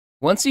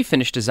Once you've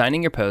finished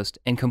designing your post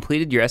and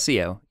completed your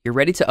SEO, you're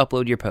ready to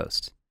upload your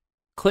post.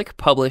 Click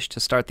Publish to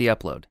start the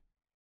upload.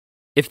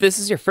 If this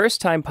is your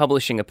first time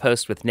publishing a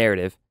post with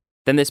Narrative,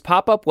 then this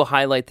pop-up will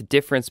highlight the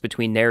difference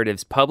between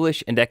Narrative's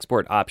publish and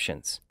export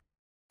options.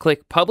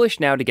 Click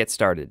Publish now to get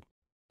started.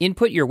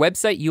 Input your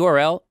website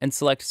URL and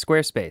select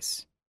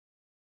Squarespace.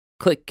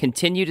 Click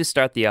Continue to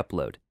start the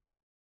upload.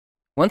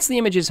 Once the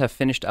images have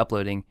finished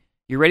uploading,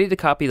 you're ready to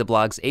copy the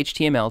blog's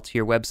HTML to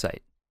your website.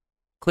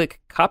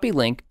 Click Copy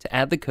Link to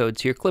add the code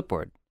to your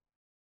clipboard.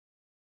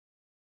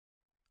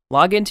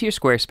 Log into your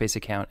Squarespace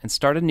account and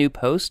start a new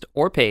post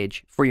or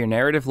page for your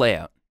narrative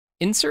layout.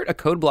 Insert a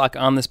code block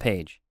on this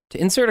page. To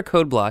insert a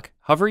code block,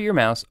 hover your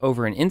mouse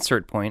over an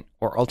insert point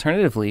or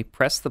alternatively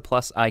press the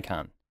plus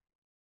icon.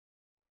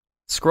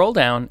 Scroll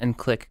down and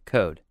click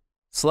Code.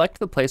 Select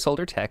the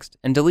placeholder text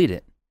and delete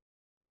it.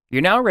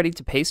 You're now ready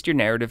to paste your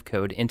narrative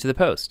code into the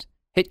post.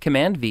 Hit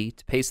Command-V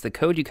to paste the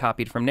code you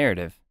copied from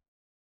Narrative.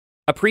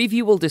 A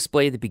preview will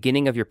display the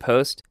beginning of your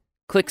post.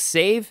 Click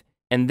Save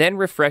and then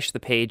refresh the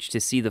page to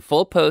see the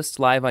full post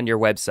live on your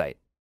website.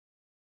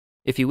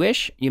 If you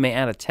wish, you may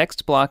add a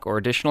text block or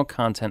additional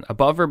content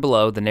above or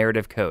below the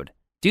narrative code.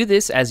 Do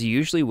this as you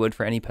usually would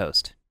for any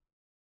post.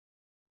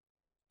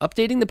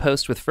 Updating the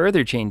post with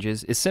further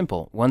changes is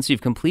simple once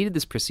you've completed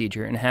this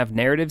procedure and have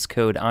Narrative's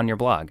code on your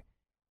blog.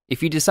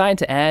 If you decide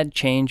to add,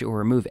 change, or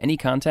remove any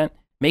content,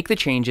 make the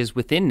changes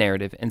within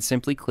Narrative and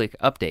simply click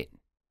Update.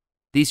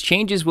 These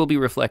changes will be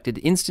reflected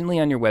instantly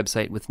on your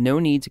website with no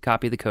need to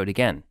copy the code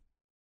again.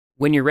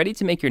 When you're ready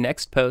to make your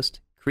next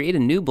post, create a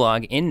new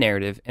blog in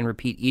Narrative and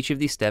repeat each of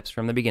these steps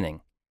from the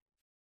beginning.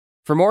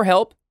 For more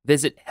help,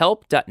 visit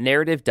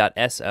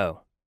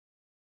help.narrative.so.